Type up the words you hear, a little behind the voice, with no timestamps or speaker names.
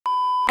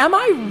Am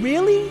I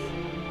really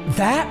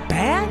that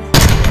bad?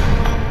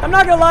 I'm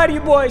not gonna lie to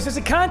you boys, as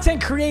a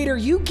content creator,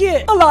 you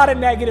get a lot of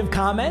negative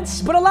comments,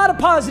 but a lot of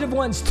positive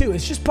ones too.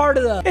 It's just part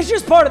of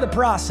the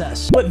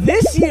process. But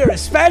this year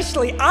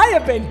especially, I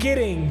have been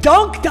getting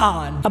dunked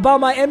on about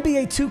my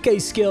NBA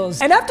 2K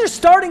skills. And after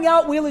starting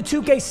out Wheel of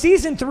 2K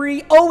Season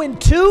 3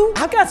 0-2,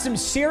 I've got some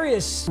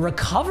serious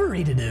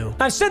recovery to do.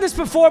 I've said this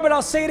before, but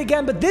I'll say it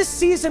again, but this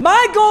season,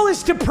 my goal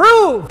is to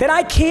prove that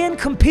I can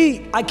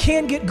compete. I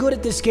can get good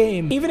at this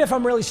game, even if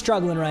I'm really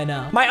struggling right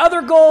now. My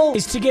other goal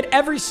is to get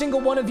every single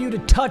one of you to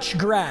touch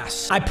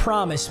grass. I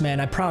promise, man.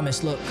 I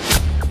promise. Look.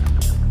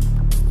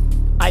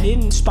 I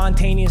didn't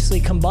spontaneously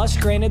combust.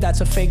 Granted,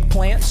 that's a fake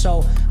plant,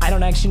 so I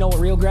don't actually know what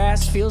real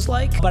grass feels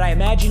like, but I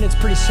imagine it's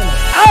pretty similar.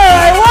 All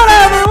right,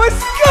 whatever.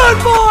 What's good,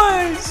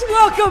 boys?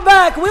 Welcome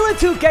back. Wheel of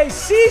 2K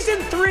Season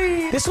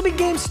 3. This will be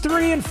games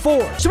 3 and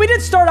 4. So we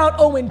did start out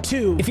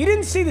 0-2. If you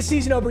didn't see the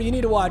season opener, you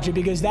need to watch it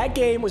because that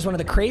game was one of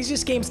the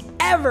craziest games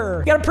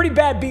ever. Got a pretty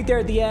bad beat there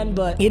at the end,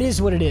 but it is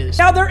what it is.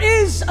 Now, there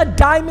is a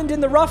diamond in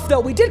the rough,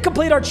 though. We did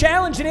complete our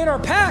challenge, and in our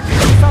pack,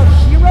 we found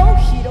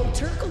Hito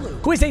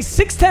Turkoglu, who is a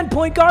 6'10"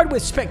 point guard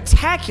with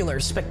spectacular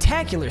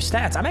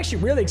stats. I'm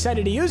actually really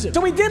excited to use it.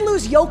 So we did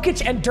lose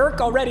Jokic and Dirk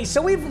already,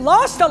 so we've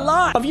lost a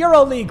lot of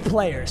EuroLeague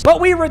players.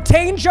 But we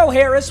retained Joe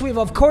Harris. We've,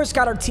 of course,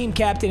 got our team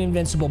captain,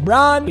 Invincible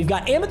Bron. We've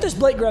got Amethyst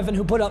Blake Griffin,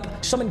 who put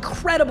up some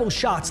incredible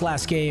shots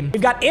last game.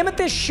 We've got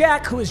Amethyst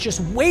Shaq, who is just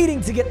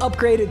waiting to get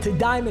upgraded to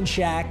Diamond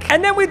Shaq.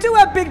 And then we do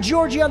have Big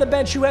Georgie on the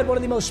bench, who had one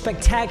of the most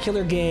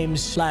spectacular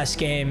games last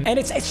game. And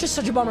it's just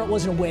such a bummer it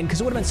wasn't a win,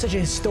 because it would have been such a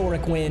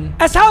historic win.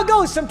 That's how it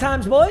goes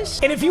sometimes, boys.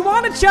 And if you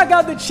want to check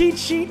out the cheat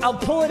sheet, I'll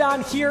pull it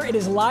on here. It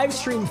is live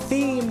stream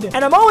themed.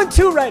 And I'm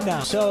 0-2 right now,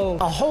 so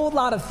a whole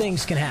lot of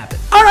things can happen.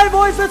 All right,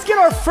 boys, let's get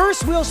our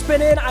first wheel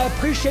spin in. I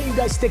appreciate you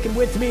guys sticking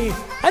with me.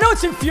 I know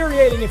it's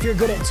infuriating if you're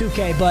good at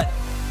 2K, but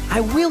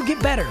I will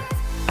get better.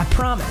 I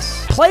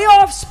promise.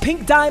 Playoffs,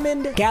 Pink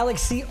Diamond,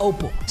 Galaxy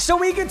Opal. So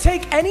we can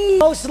take any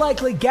most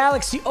likely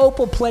Galaxy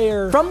Opal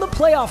player from the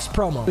playoffs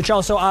promo, which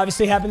also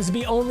obviously happens to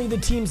be only the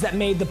teams that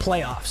made the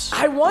playoffs.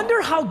 I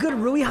wonder how good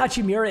Rui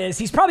Hachimura is.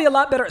 He's probably a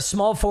lot better at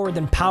small forward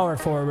than power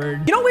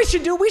forward. You know what we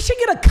should do? We should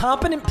get a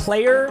competent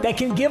player that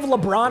can give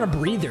LeBron a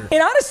breather.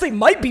 It honestly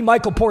might be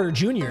Michael Porter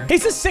Jr.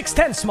 He's a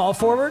 6'10" small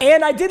forward,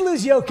 and I did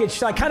lose Jokic,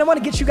 so I kind of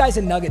want to get you guys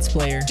a Nuggets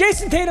player.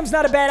 Jason Tatum's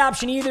not a bad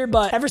option either,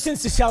 but ever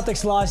since the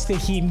Celtics lost to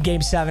Heat in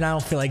Game 7, I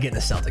don't feel like getting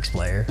a Celtics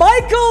player.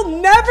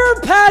 Michael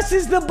never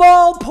passes the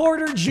ball,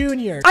 Porter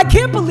Jr. I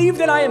can't believe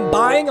that I am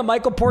buying a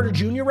Michael Porter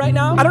Jr. right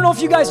now. I don't know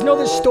if you guys know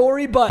this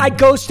story, but I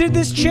ghosted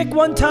this chick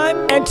one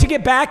time, and to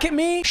get back at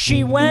me,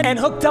 she went and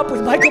hooked up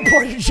with Michael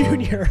Porter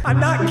Jr. I'm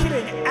not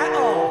kidding at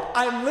all.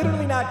 I'm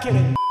literally not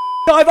kidding.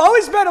 So I've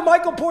always been a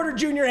Michael Porter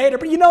Jr. hater,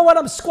 but you know what?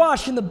 I'm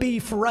squashing the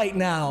beef right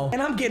now,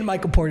 and I'm getting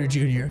Michael Porter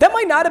Jr. That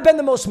might not have been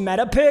the most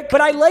meta pick,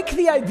 but I like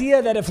the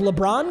idea that if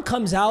LeBron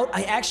comes out,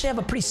 I actually have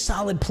a pretty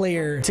solid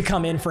player to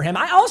come in for him.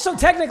 I also,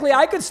 technically,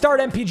 I could start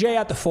MPJ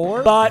at the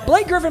 4, but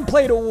Blake Griffin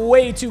played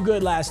way too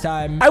good last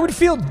time. I would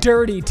feel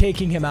dirty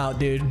taking him out,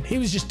 dude. He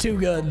was just too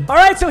good. All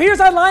right, so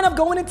here's our lineup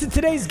going into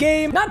today's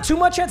game. Not too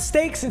much at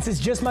stake since it's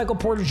just Michael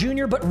Porter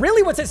Jr., but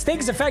really what's at stake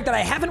is the fact that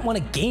I haven't won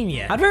a game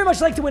yet. I'd very much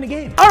like to win a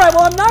game. All right,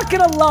 well, I'm not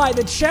gonna lie,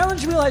 the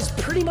challenge wheel has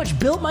pretty much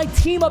built my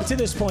team up to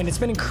this point. It's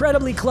been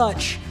incredibly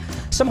clutch,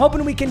 so I'm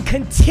hoping we can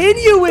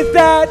continue with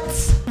that.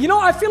 You know,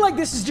 I feel like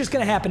this is just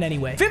gonna happen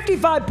anyway.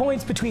 55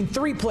 points between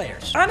 3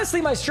 players. Honestly,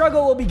 my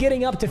struggle will be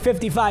getting up to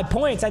 55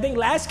 points. I think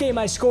last game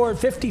I scored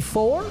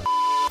 54.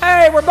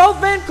 Hey, we're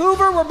both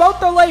Vancouver. We're both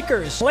the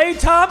Lakers. Klay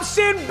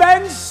Thompson,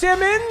 Ben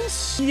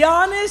Simmons,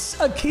 Giannis,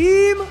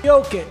 Akeem,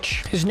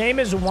 Jokic. His name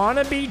is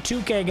Wannabe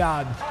 2K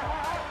God.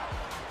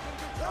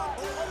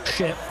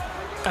 Shit.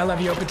 I love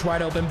Jokic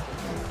wide open.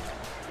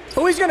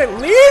 Oh, he's gonna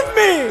leave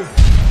me!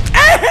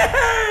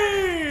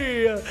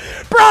 Hey!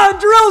 Bron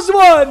drills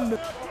one!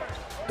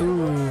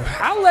 Ooh,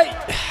 I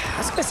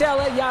was gonna say I'll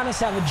let Giannis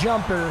have a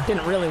jumper.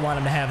 Didn't really want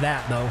him to have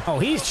that, though. Oh,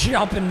 he's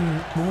jumping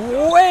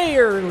way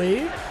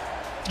early.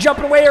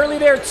 Jumping way early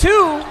there,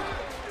 too.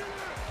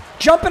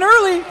 Jumping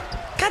early.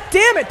 God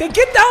damn it, they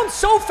get down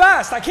so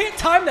fast. I can't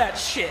time that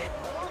shit.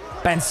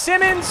 Ben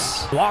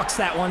Simmons walks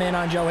that one in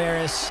on Joe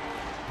Harris.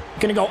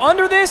 Gonna go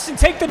under this and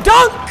take the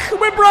dunk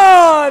with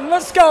Bron.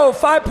 Let's go.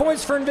 5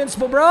 points for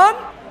Invincible Bron.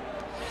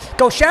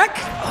 Go Shaq.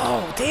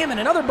 Oh, damn it.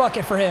 Another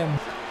bucket for him.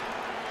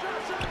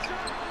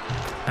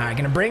 All right,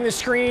 gonna bring the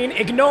screen,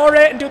 ignore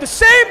it, and do the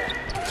same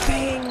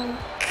thing.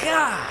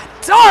 God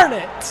darn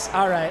it.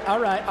 All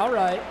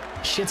right.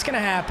 Shit's gonna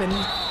happen.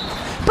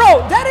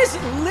 Bro, that is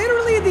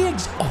literally the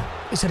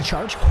oh, is that a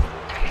charge?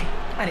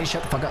 I need to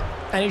shut the fuck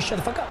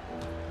up.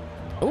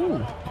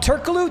 Ooh,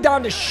 Turkoglu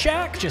down to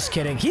Shaq. Just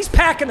kidding. He's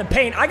packing the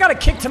paint. I got to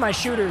kick to my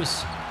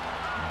shooters.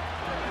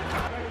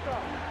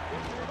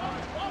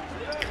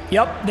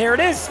 Yep, there it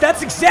is.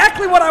 That's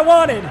exactly what I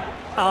wanted.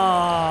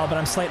 Oh, but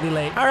I'm slightly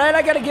late. All right,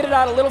 I got to get it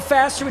out a little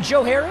faster with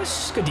Joe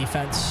Harris. Good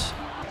defense.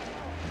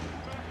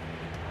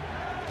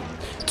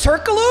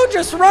 Turkoglu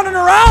just running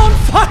around.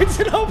 Finds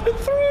an open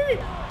 3.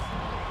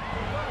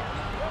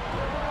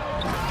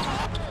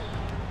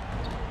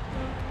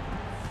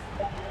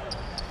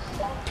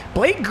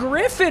 Blake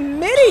Griffin,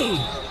 midi.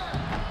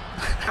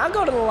 I'll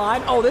go to the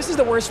line. Oh, this is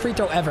the worst free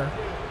throw ever.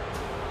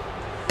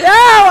 No,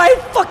 I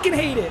fucking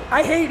hate it.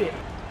 I hate it.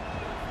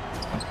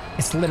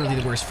 It's literally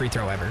the worst free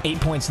throw ever.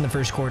 8 points in the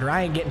first quarter.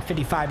 I ain't getting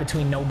 55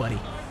 between nobody.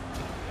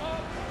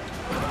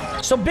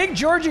 So Big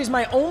Georgie is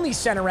my only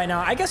center right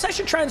now. I guess I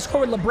should try and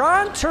score with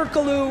LeBron,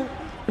 Turkoglu,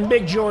 and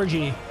Big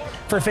Georgie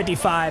for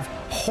 55.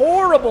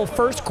 Horrible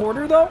first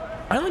quarter, though.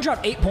 I only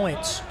dropped 8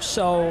 points,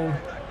 so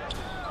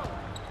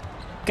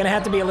gonna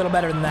have to be a little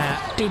better than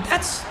that. Dude,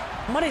 that's...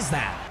 What is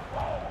that?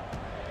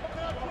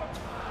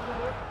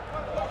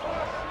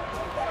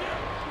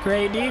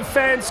 Great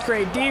defense,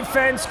 great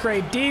defense,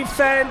 great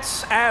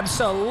defense.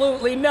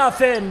 Absolutely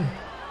nothing.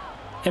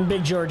 And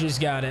Big Georgie's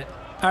got it.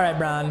 All right,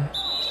 Bron.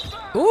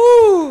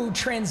 Ooh,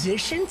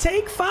 transition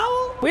take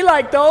foul? We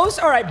like those.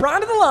 All right,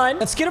 Bron to the line.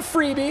 Let's get a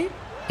freebie.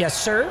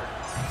 Yes, sir.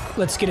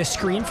 Let's get a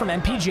screen from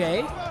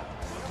MPJ.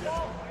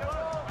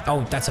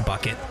 Oh, that's a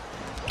bucket.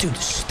 Dude,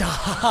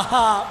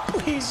 stop.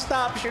 Please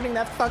stop shooting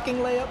that fucking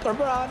layup,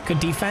 LeBron.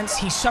 Good defense.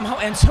 He somehow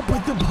ends up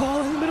with the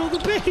ball in the middle of the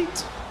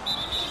paint.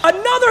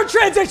 Another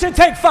transition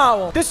take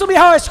foul. This will be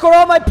how I score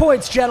all my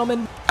points,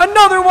 gentlemen.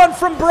 Another one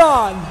from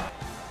Bron.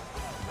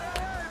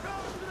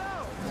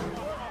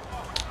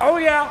 Oh,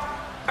 yeah.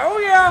 Oh,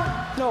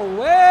 yeah. No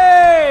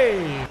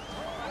way.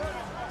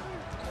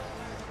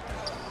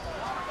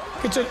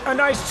 It's a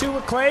nice two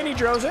with Clay, and he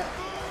draws it.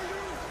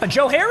 A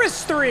Joe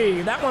Harris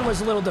three. That one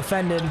was a little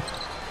defended.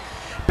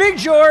 Big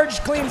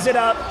George cleans it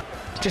up.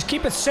 Just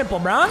keep it simple,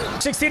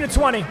 Bron. 16 to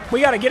 20.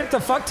 We got to get it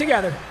the fuck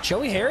together.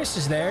 Joey Harris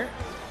is there.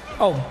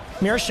 Oh,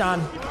 Mirshan.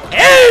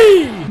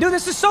 Hey! Dude,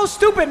 this is so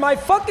stupid. My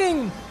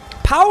fucking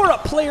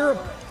power-up player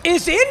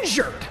is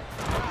injured.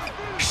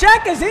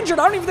 Shaq is injured.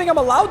 I don't even think I'm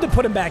allowed to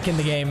put him back in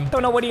the game.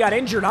 Don't know what he got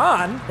injured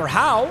on or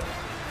how.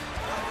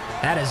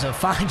 That is a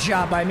fine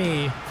job by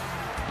me.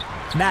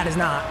 That is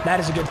not. That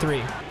is a good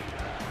three.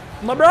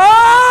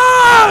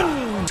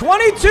 LeBron!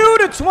 22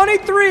 to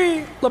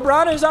 23.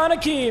 LeBron is on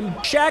Akeem.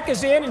 Shaq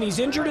is in, and he's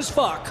injured as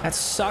fuck. That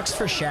sucks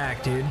for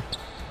Shaq, dude.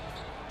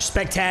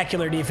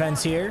 Spectacular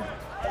defense here.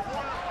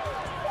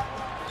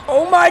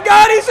 Oh my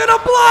God, he's in a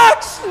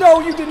blocks! No,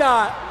 you did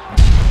not.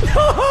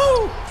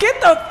 No!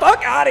 Get the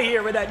fuck out of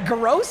here with that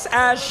gross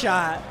ass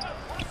shot.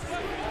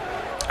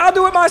 I'll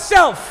do it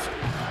myself.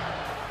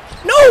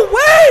 No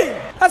way!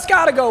 That's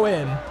gotta go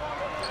in.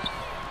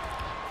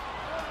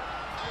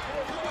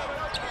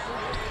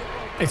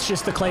 It's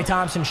just the Klay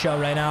Thompson show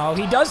right now.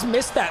 He does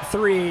miss that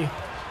three.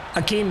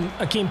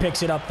 Akeem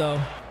picks it up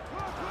though.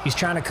 He's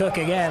trying to cook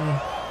again.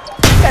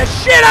 Get that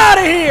shit out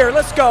of here!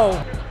 Let's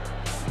go.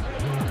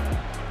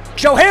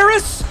 Joe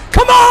Harris,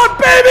 come on,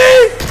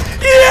 baby!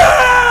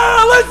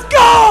 Yeah, let's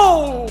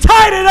go!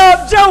 Tied it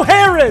up, Joe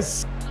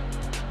Harris.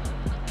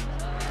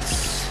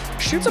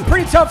 Shoots a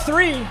pretty tough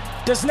three.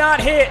 Does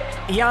not hit.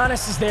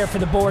 Giannis is there for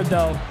the board,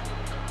 though.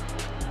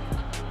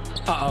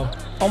 Uh-oh.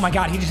 Oh, my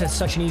God, he just had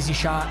such an easy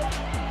shot.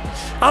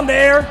 I'm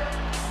there.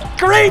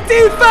 Great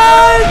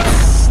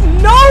defense!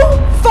 No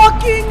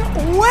fucking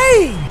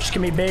way! Just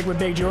gonna be big with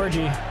Big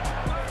Georgie.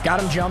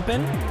 Got him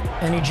jumping,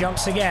 and he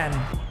jumps again.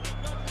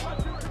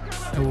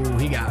 Ooh,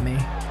 he got me.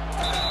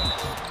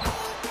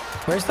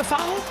 Where's the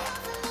foul?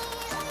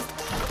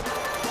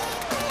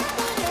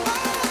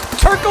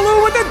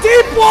 Turkoglu with a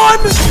deep one!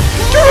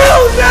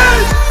 Drills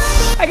it!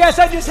 I guess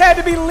I just had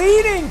to be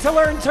leading to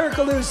learn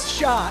Turkoglu's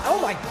shot. Oh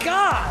my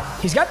God!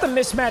 He's got the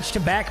mismatch to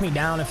back me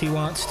down if he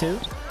wants to.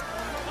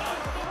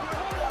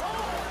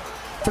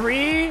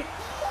 3,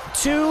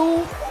 2,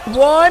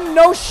 1.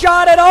 No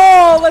shot at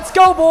all. Let's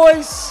go,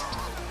 boys.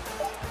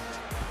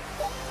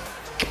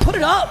 Put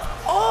it up.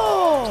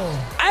 Oh,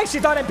 I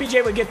actually thought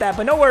MPJ would get that,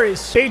 but no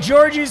worries. Big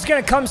Georgie's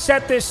gonna come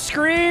set this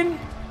screen.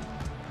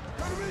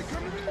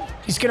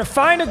 He's gonna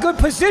find a good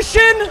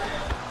position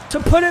to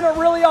put in a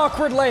really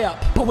awkward layup.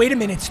 But wait a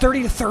minute, it's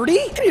 30 to 30? I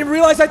didn't even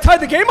realize I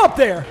tied the game up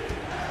there.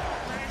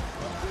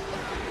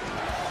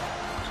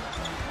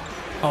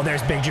 Oh,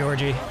 there's Big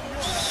Georgie.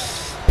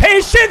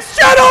 Patience,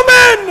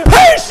 gentlemen!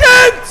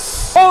 Patience!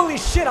 Holy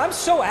shit, I'm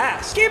so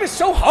ass. This game is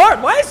so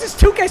hard. Why is this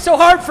 2K so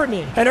hard for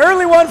me? An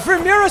early one for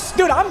Miras.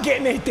 Dude, I'm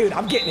getting it, dude.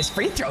 I'm getting his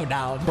free throw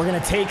down. We're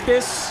gonna take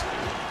this.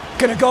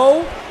 Gonna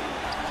go.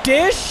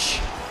 Dish.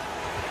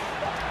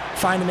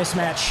 Find the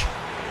mismatch.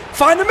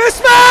 Find the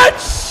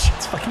mismatch!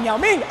 It's fucking Yao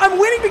Ming. I'm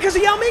winning because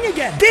of Yao Ming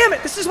again. Damn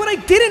it, this is what I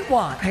didn't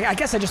want. I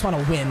guess I just want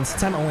to win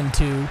since I'm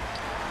 0-2.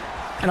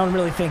 I don't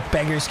really think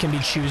beggars can be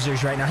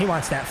choosers right now. He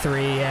wants that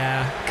three,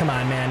 yeah. Come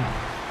on, man.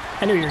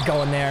 I knew you were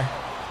going there.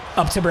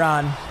 Up to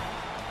Bron.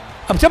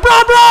 Up to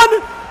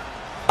Bron!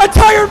 A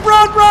tired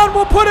Bron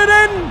will put it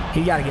in!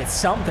 He gotta get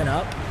something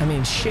up. I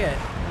mean, shit.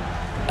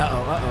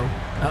 Uh-oh.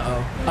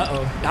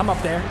 I'm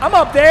up there. I'm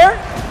up there!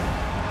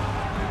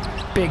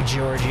 Big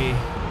Georgie.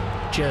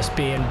 Just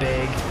being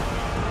big.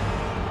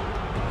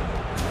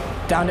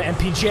 Down to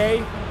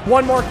MPJ.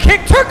 One more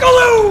kick.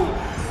 Turkoglu!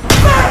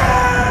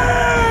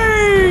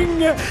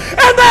 Bang!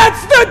 And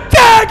that's the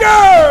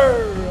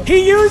dagger!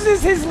 He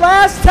uses his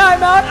last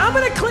timeout. I'm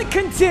going to click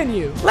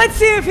continue. Let's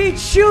see if he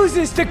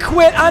chooses to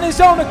quit on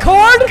his own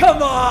accord.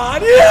 Come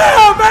on.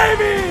 Yeah,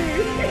 baby.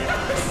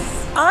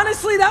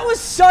 Honestly, that was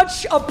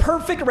such a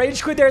perfect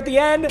rage quit there at the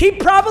end. He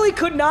probably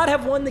could not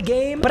have won the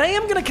game, but I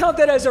am going to count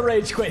that as a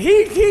rage quit.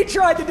 He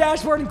tried to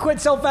dashboard and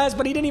quit so fast,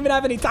 but he didn't even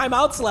have any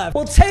timeouts left.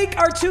 We'll take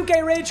our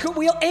 2K rage quit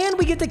wheel, and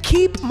we get to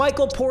keep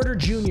Michael Porter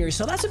Jr.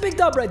 So that's a big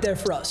dub right there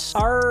for us.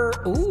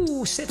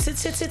 Ooh, sit.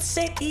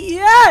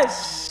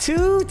 Yes!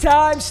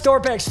 2-time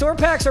store packs. Store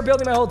packs are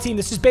building my whole team.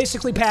 This is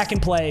basically pack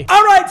and play.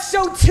 All right,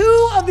 so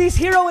 2 of these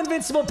Hero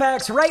Invincible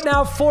packs right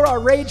now for our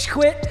rage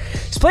quit.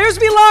 These players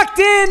will be locked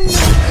in.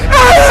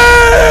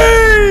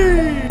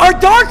 Hey! Our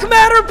Dark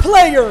Matter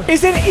player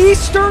is an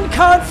Eastern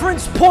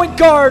Conference point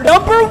guard.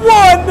 Number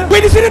 1.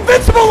 Wait, is it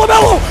Invincible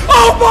LaMelo?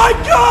 Oh my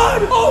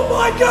God! Oh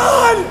my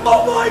God!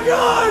 Oh my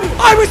God!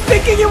 I was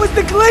thinking it was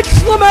the glitch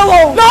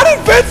LaMelo, not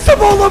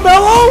Invincible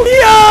LaMelo.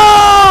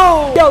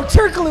 Yo,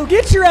 Turkaloo,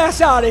 get your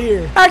ass out of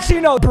here.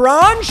 Actually, no,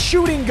 bronze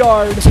shooting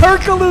guard.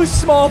 Turkaloo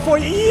small for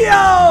you.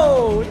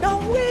 Yo, no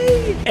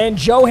way. And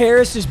Joe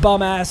Harris's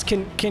bum ass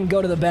can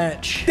go to the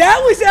bench. That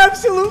was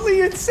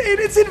absolutely insane.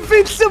 It's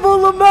Invincible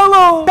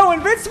LaMelo. No,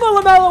 Invincible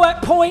LaMelo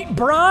at point,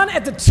 Bron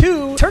at the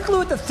 2,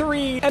 Turkaloo at the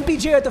 3,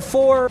 MPJ at the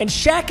 4, and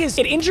Shaq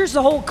it injures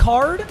the whole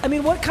card? I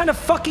mean, what kind of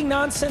fucking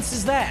nonsense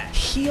is that?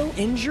 Heal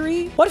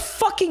injury? What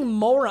fucking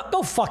moron?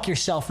 Go fuck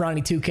yourself,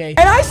 Ronnie 2K.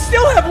 And I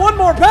still have one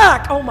more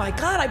pack. Oh my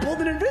God, I pulled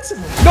an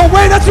Invincible. No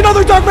way, that's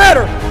another Dark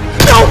Matter.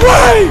 No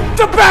way!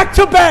 The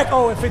back-to-back.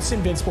 Oh, if it's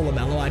Invincible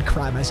LaMelo, I'd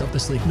cry myself to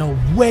sleep. No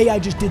way I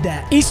just did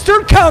that.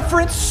 Eastern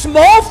Conference,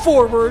 small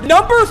forward,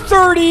 number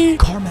 30,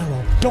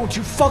 Carmelo. Don't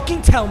you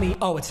fucking tell me.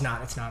 Oh, it's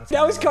not.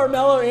 That was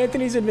Carmelo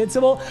Anthony's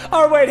Invincible.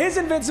 Oh, wait, his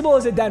Invincible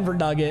is a Denver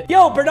Nugget.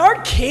 Yo,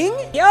 Bernard King?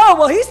 Yo,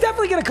 well, he's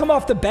definitely going to come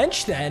off the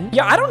bench then.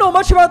 Yeah, I don't know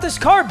much about this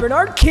card.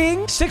 Bernard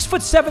King,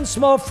 6'7"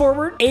 small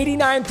forward,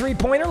 89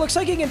 three-pointer. Looks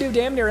like he can do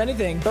damn near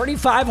anything.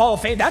 35 Hall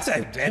of Fame. That's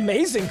an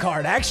amazing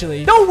card,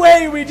 actually. No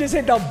way we just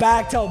hit the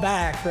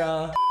back-to-back,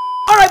 bro.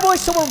 All right,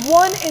 boys, so we're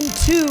 1 and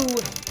 2.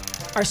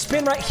 Our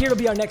spin right here will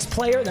be our next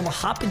player. Then we'll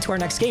hop into our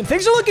next game.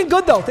 Things are looking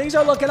good, though. Things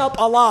are looking up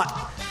a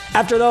lot.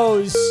 After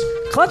those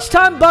clutch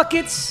time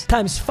buckets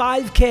times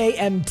 5K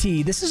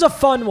MT. This is a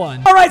fun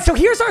one. All right, so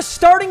here's our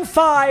starting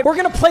 5. We're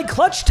going to play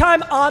clutch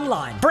time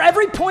online. For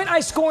every point I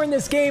score in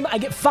this game, I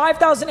get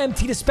 5,000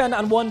 MT to spend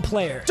on one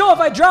player. So if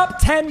I drop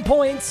 10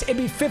 points, it'd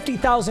be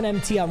 50,000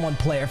 MT on one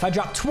player. If I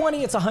drop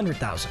 20, it's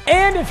 100,000.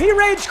 And if he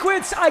rage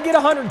quits, I get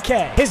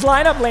 100K. His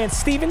lineup, Lance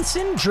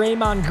Stevenson,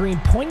 Draymond Green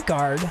point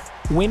guard,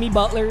 Wimmy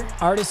Butler,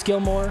 Artis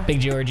Gilmore, Big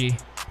Georgie.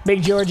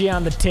 Big Georgie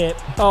on the tip.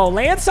 Oh,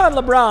 Lance on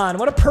LeBron.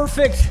 What a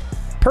perfect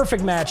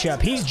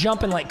matchup. He's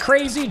jumping like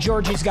crazy.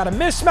 Georgie's got a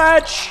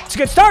mismatch. It's a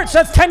good start.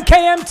 So that's 10K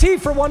MT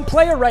for one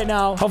player right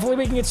now. Hopefully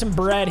we can get some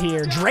bread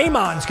here.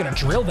 Draymond's going to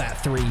drill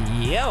that 3.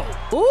 Yo.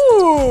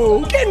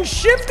 Ooh, getting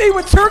shifty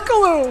with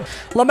Turkaloo.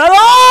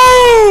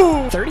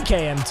 LaMelo. 30K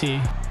MT.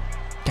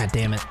 God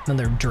damn it.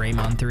 Another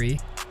Draymond 3.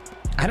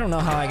 I don't know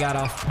how I got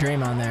off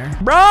Draymond there.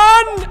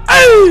 Bron.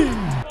 Hey.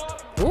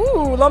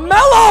 Ooh,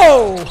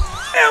 LaMelo.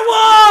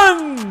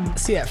 And 1.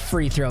 See that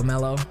free throw,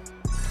 Melo.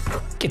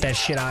 Get that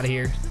shit out of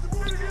here.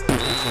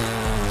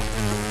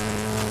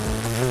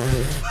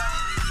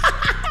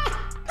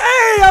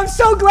 Hey, I'm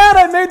so glad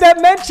I made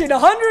that mention.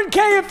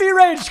 100K if he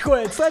rage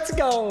quits. Let's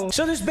go.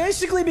 So this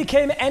basically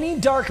became any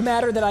Dark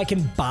Matter that I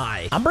can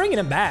buy. I'm bringing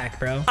him back,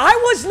 bro. I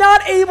was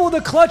not able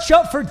to clutch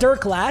up for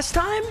Dirk last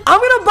time. I'm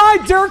going to buy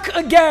Dirk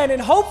again,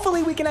 and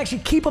hopefully we can actually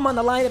keep him on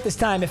the lineup this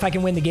time if I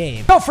can win the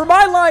game. So for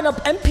my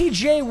lineup,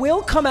 MPJ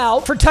will come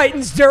out for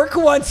Titans Dirk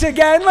once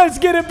again. Let's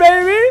get it,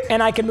 baby.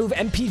 And I can move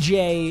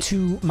MPJ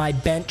to my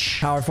bench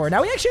power forward.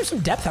 Now we actually have some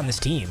depth on this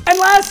team. And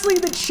lastly,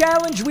 the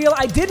challenge wheel.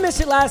 I did miss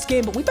it last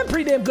game, but we've been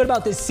pretty damn good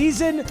about this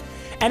season.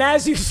 And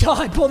as you saw,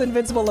 I pulled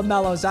Invincible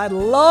LaMelo, so I'd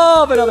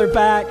love another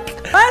pack.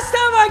 Last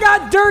time I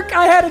got Dirk,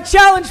 I had a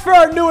challenge for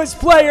our newest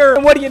player.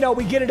 And what do you know?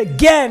 We get it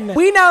again.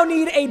 We now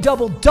need a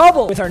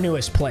double-double with our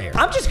newest player.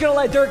 I'm just going to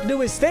let Dirk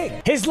do his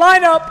thing. His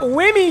lineup,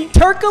 Wimmy,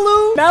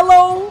 Turkaloo,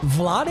 Melo,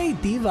 Vlade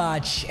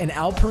Divac, and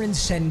Alperen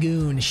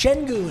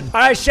Şengün. All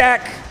right,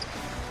 Shaq.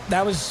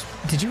 That was...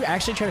 Did you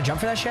actually try to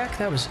jump for that, Shaq?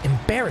 That was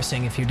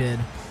embarrassing if you did.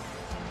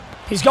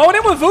 He's going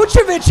in with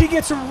Vucevic. He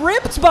gets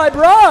ripped by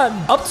Bron.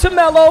 Up to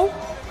Melo.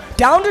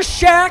 Down to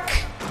Shaq.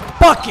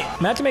 Bucket. I'm going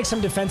to have to make some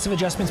defensive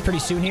adjustments pretty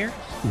soon here.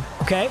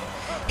 Okay.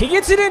 He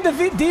gets it into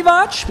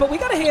Divac, but we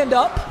got a hand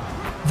up.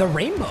 The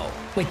rainbow.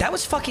 Wait, that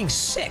was fucking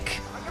sick.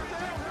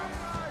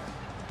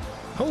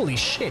 Holy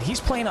shit.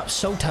 He's playing up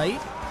so tight.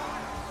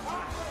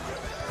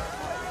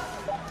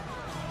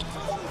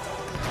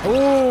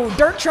 Ooh,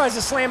 Dirk tries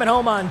to slam it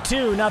home on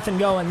 2. Nothing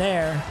going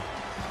there.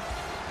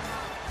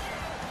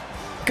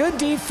 Good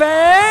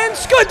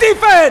defense. Good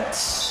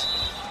defense.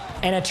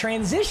 And a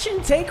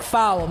transition take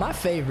foul, my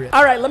favorite.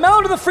 All right,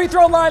 LaMelo to the free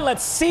throw line.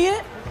 Let's see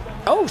it.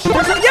 Oh,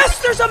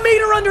 there's a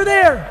meter under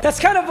there. That's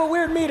kind of a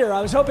weird meter. I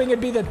was hoping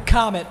it'd be the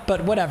Comet,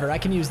 but whatever. I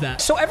can use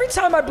that. So every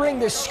time I bring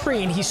this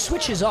screen, he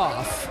switches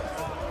off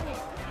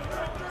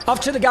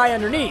to the guy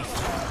underneath.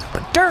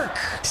 But Dirk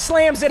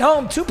slams it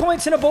home. 2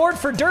 points and a board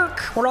for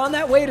Dirk. We're on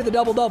that way to the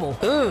double-double.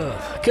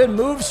 Ugh. Good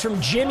moves from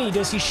Jimmy.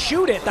 Does he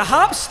shoot it? The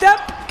hop step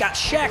got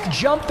Shaq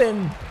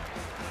jumping.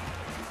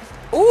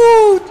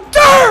 Ooh,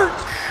 Dirk!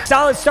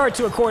 Solid start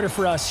to a quarter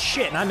for us.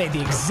 Shit, and I made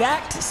the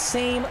exact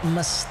same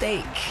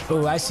mistake.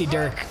 Ooh, I see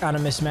Dirk on a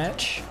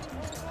mismatch.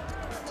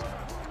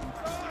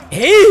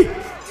 Hey!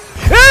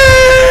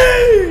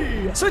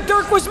 Hey! That's what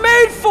Dirk was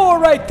made for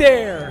right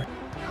there.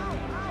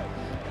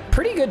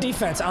 Pretty good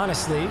defense,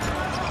 honestly.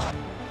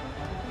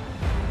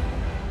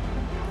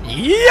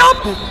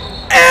 Yup!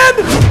 And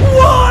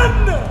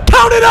one!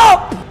 Count it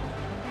up!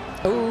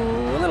 Ooh,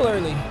 a little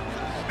early.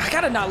 I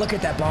gotta not look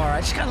at that bar.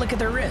 I just gotta look at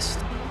their wrist.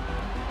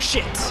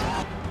 Shit.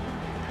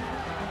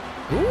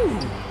 Ooh,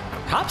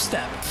 hop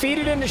step. Feed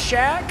it into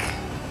Shaq.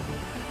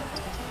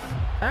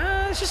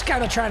 It's just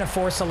kind of trying to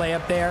force a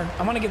layup there.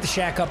 I want to get the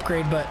Shaq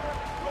upgrade, but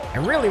I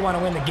really want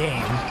to win the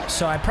game,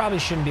 so I probably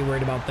shouldn't be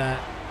worried about that.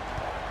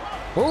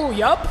 Ooh,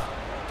 yup.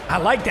 I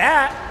like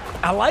that.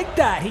 I like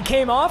that. He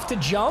came off to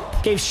jump.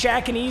 Gave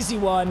Shaq an easy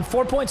one.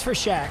 4 points for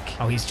Shaq.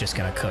 Oh, he's just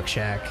going to cook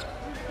Shaq.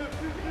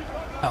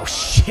 Oh,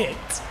 shit.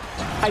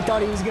 I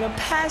thought he was going to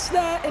pass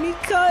that, and he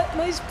cut.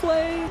 Nice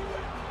play.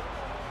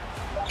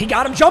 He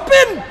got him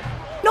jumping.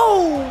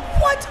 No.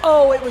 What?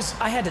 Oh, it was...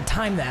 I had to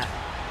time that.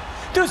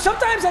 Dude,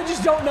 sometimes I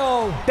just don't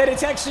know that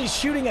it's actually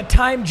shooting a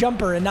time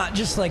jumper and not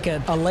just like a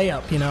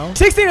layup, you know?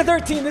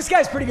 16-13. This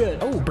guy's pretty good.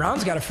 Oh,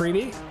 Brown's got a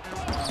freebie.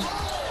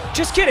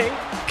 Just kidding,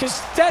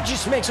 because that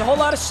just makes a whole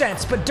lot of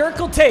sense. But Dirk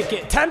will take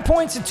it. 10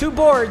 points and 2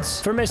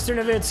 boards for Mr.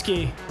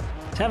 Nowitzki.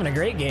 He's having a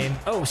great game.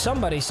 Oh,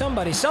 somebody.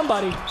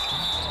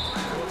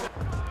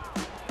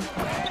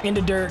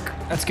 Into Dirk.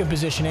 That's good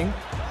positioning.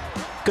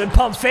 Good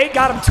pump fake.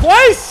 Got him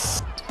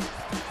twice.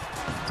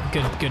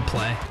 Good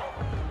play.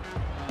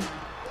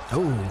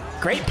 Ooh,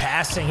 great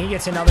passing. He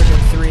gets another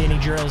good 3, and he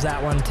drills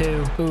that one,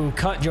 too. Ooh,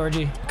 cut,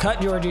 Georgie.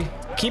 Cut, Georgie.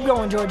 Keep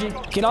going, Georgie.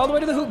 Get all the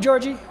way to the hoop,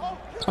 Georgie.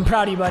 I'm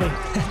proud of you, buddy.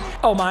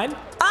 Oh, mine.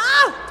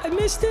 Ah, I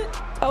missed it.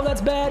 Oh, that's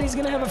bad. He's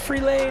going to have a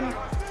free lane.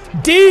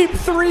 Deep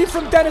 3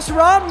 from Dennis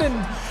Rodman.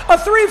 A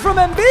 3 from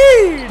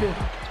Embiid.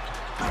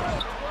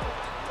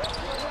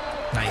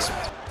 Nice.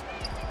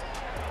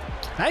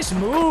 Nice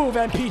move,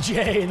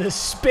 MPJ. The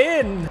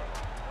spin.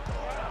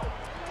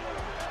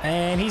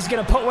 And he's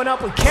going to put one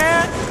up with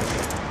Cant.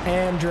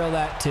 And drill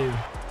that too.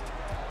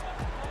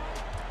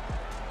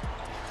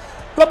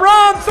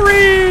 LeBron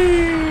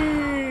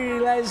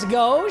 3! Let's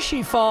go.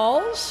 She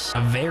falls.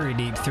 A very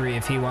deep 3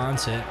 if he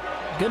wants it.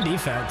 Good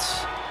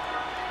defense.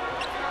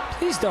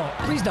 Please don't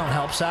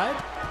help side.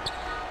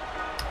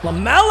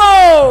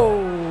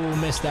 LaMelo!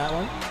 Missed that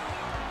one.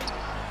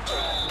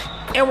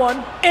 And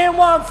one. And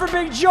one for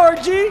Big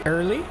Georgie.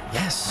 Early.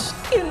 Yes.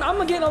 I'm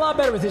getting a lot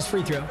better with his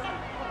free throw.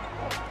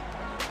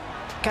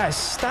 Guys,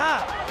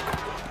 stop.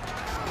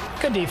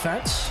 Good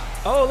defense.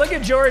 Oh, look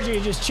at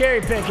Georgie just cherry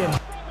picking.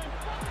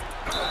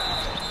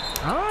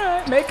 All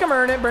right, make him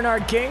earn it,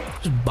 Bernard King.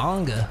 Just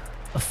bonga.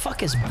 The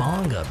fuck is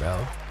bonga,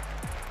 bro?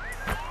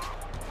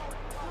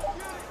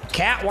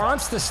 Cat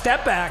wants the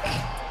step back.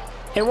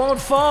 It won't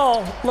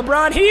fall.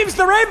 LeBron heaves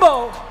the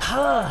rainbow.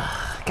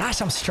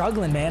 Gosh, I'm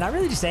struggling, man. I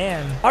really just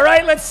am. All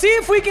right, let's see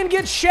if we can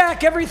get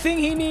Shaq everything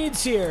he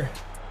needs here.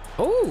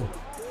 Ooh.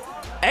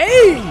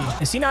 Hey!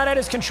 Is he not at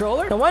his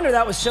controller? No wonder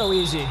that was so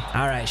easy.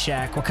 All right,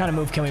 Shaq. What kind of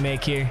move can we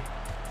make here?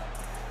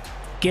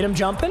 Get him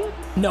jumping?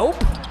 Nope.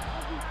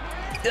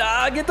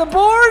 Get the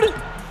board.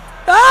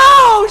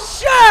 Oh,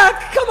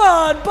 Shaq! Come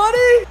on,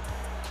 buddy.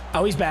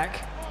 Oh, he's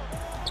back.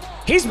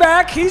 He's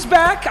back. He's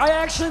back. I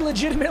actually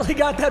legitimately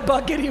got that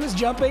bucket. He was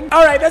jumping.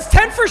 All right, that's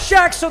 10 for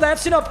Shaq, so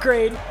that's an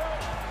upgrade.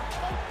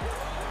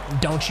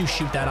 Don't you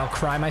shoot that. I'll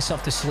cry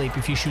myself to sleep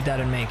if you shoot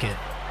that and make it.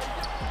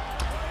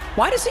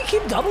 Why does he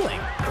keep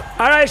doubling?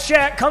 All right,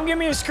 Shaq, come give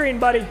me a screen,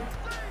 buddy.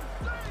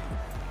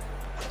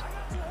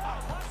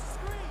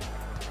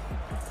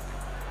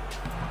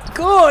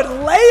 Good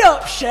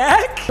layup,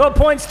 Shaq. 12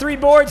 points, 3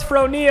 boards for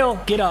O'Neal.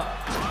 Get up.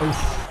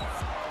 Oof.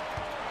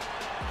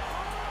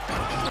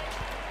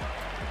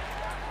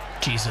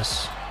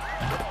 Jesus.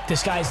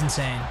 This guy's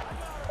insane.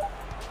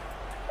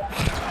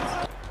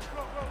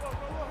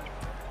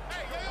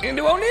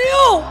 Into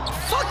O'Neal.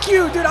 Fuck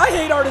you, dude. I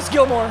hate Artis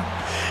Gilmore.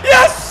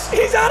 Yes,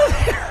 he's out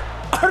of there.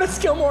 Artis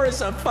Gilmore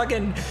is a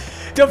fucking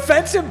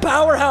defensive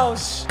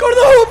powerhouse. Go to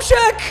the hoop,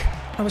 Shaq.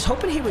 I was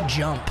hoping he would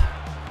jump.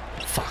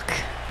 Fuck.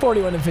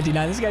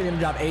 41-59. This guy's gonna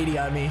drop 80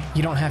 on me.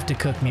 You don't have to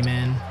cook me,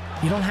 man.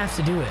 You don't have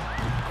to do it.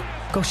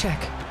 Go, Shaq.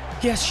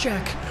 Yes,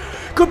 Shaq.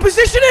 Good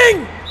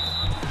positioning.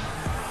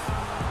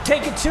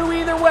 Take it 2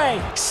 either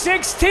way.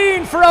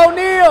 16 for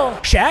O'Neal.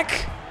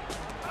 Shaq.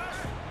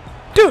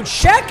 Dude,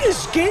 Shaq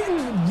is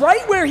getting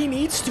right where he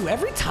needs to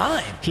every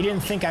time. He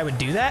didn't think I would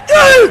do that.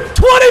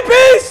 20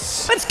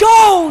 piece! Let's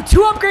go!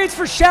 2 upgrades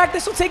for Shaq.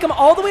 This will take him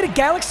all the way to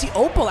Galaxy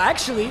Opal,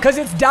 actually. Because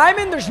it's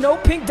Diamond. There's no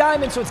pink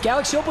Diamond, so it's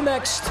Galaxy Opal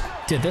next.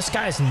 Dude, this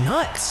guy's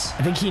nuts.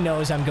 I think he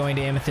knows I'm going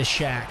to Amethyst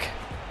Shaq.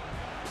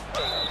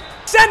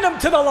 Send him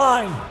to the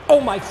line. Oh,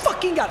 my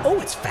fucking God. Oh,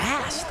 it's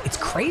fast. It's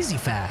crazy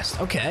fast.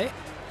 Okay.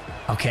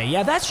 Okay,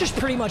 yeah, that's just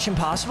pretty much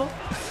impossible.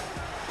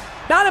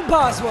 Not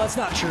impossible. That's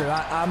not true.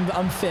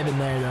 I'm fibbing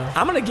there, though.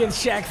 I'm going to give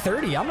Shaq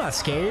 30. I'm not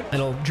scared.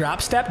 Little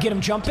drop step. Get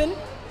him jumping.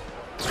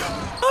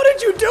 How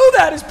did you do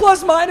that? His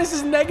plus minus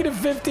is negative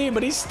 15,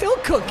 but he's still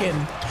cooking.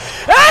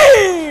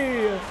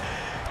 Hey!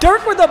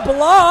 Dirk with a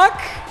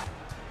block.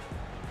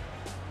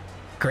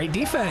 Great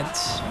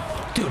defense.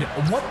 Dude,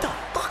 what the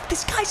fuck?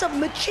 This guy's a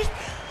magician.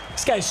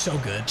 This guy's so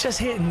good. Just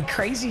hitting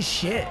crazy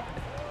shit.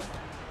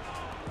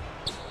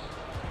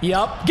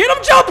 Yup. Get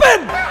him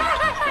jumping!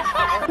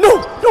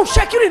 No,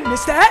 Shaq, you didn't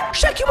miss that.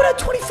 Shaq, you went at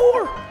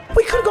 24.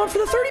 We could have gone for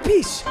the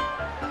 30-piece.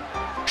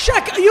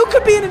 Shaq, you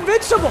could be an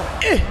invincible.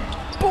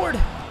 Board.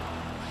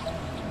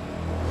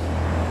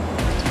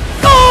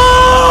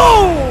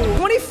 Oh!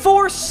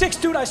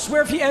 24-6, dude. I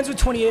swear if he ends with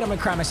 28, I'm going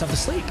to cry myself to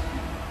sleep.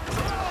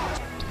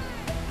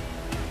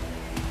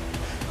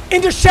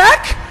 Into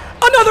Shaq.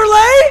 Another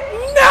lay.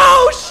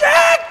 No,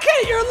 Shaq.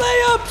 Get your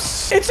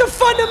layups. It's a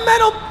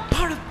fundamental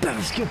part of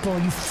basketball,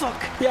 you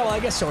fuck. Yeah, well, I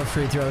guess so are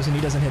free throws, and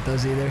he doesn't hit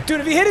those either. Dude,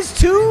 if he hit his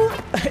two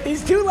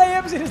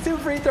layups and his 2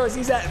 free throws,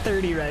 he's at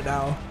 30 right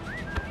now.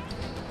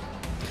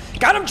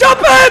 Got him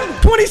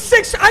jumping!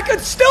 26, I could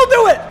still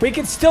do it! We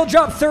could still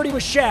drop 30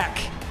 with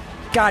Shaq.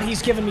 God,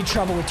 he's giving me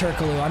trouble with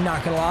Turkaloo, I'm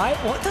not gonna lie.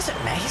 Well, it doesn't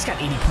matter, he's got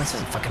 80 points, it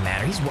doesn't fucking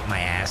matter. He's whooped my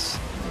ass.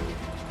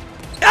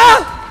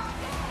 Ah!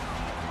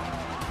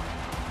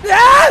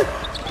 Ah!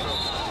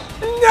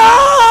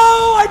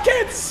 No! I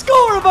can't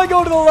score if I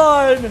go to the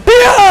line.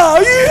 Yeah!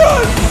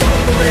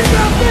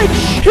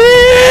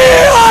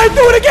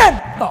 Do it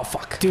again! Oh,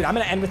 fuck. Dude, I'm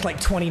gonna end with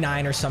like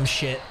 29 or some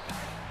shit.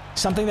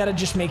 Something that'll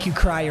just make you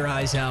cry your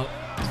eyes out.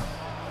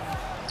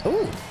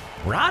 Ooh,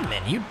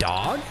 Rodman, you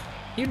dog.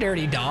 You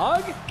dirty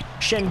dog.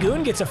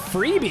 Şengün gets a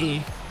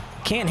freebie.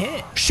 Can't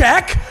hit.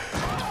 Shaq!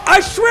 I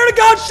swear to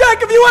God,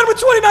 Shaq, if you end with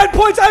 29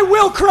 points, I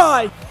will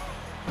cry.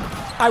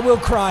 I will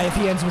cry if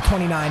he ends with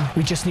 29.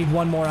 We just need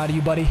one more out of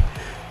you, buddy.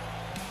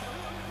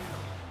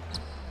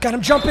 Got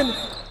him jumping.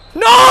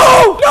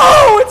 No!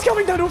 No! It's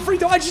coming down to a free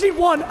throw. I just need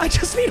one. I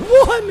just need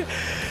one.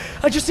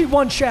 I just need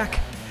one, Shaq.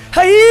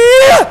 Hey!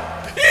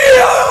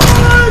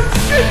 Yes!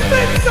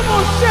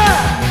 Invincible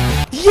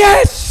Shaq!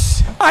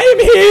 Yes! I am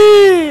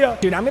here!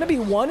 Dude, I'm going to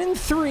be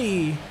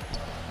 1-3,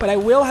 but I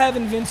will have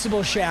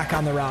Invincible Shaq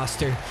on the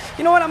roster.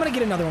 You know what? I'm going to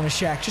get another one with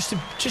Shaq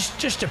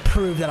just to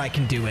prove that I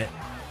can do it.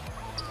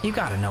 You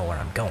got to know where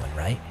I'm going,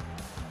 right?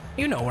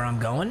 You know where I'm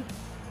going.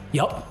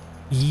 Yup.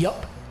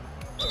 Yup.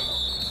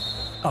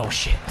 Oh,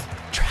 shit.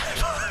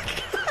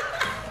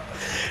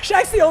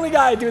 Shaq's the only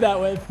guy I do that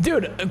with.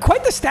 Dude,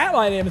 quite the stat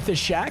line,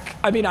 Amethyst Shaq.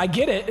 I mean, I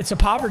get it. It's a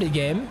poverty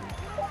game.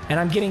 And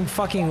I'm getting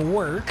fucking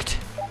worked.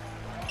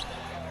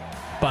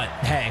 But,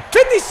 hey.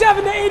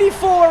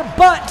 57-84,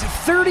 but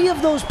 30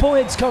 of those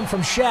points come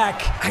from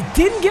Shaq. I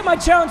didn't get my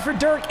challenge for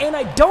Dirk, and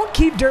I don't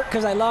keep Dirk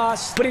because I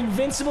lost. But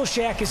Invincible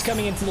Shaq is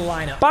coming into the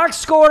lineup. Box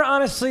score,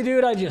 honestly,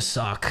 dude, I just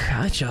suck.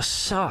 I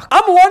just suck.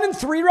 I'm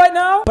 1-3 right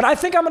now, but I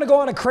think I'm going to go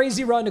on a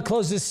crazy run to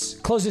close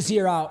this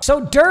year out.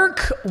 So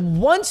Dirk,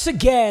 once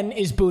again,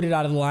 is booted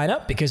out of the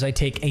lineup because I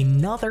take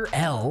another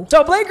L.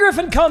 So Blake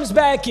Griffin comes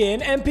back in,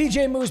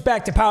 MPJ moves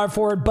back to power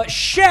forward, but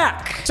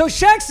Shaq. So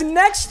Shaq's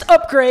next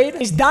upgrade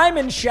is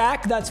Diamond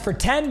Shaq, that's for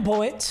 10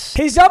 points.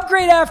 His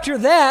upgrade after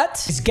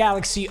that is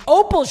Galaxy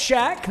Opal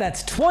Shaq,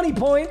 that's 20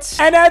 points.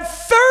 And at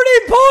 30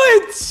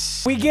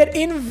 points, we get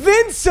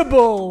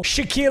Invincible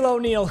Shaquille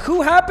O'Neal,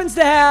 who happens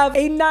to have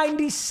a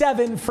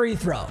 97 free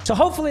throw. So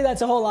hopefully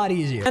that's a whole lot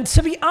easier. And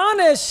to be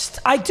honest,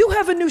 I do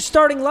have a new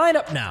starting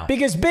lineup now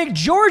because Big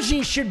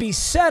Georgie should be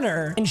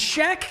center and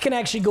Shaq can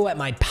actually go at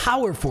my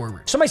power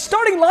forward. So my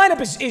starting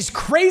lineup is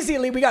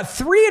crazily, we got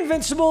 3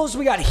 Invincibles,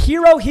 we got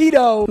Hero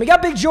Hito, we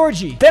got Big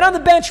Georgie. Then on the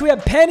bench, we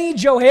have Penny,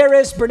 Joe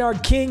Harris,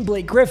 Bernard King,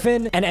 Blake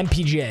Griffin, and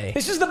MPJ.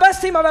 This is the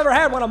best team I've ever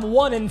had when I'm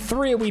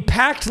 1-3. We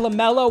packed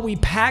LaMelo, we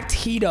packed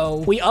Hito,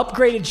 we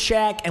upgraded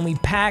Shaq, and we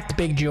packed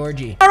Big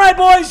Georgie. All right,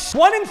 boys,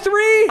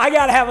 1-3. I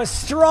gotta have a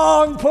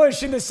strong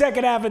push in the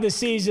second half of the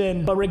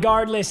season. But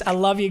regardless, I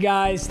love you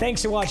guys.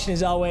 Thanks for watching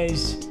as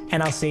always,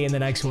 and I'll see you in the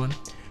next one.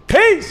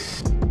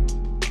 Peace!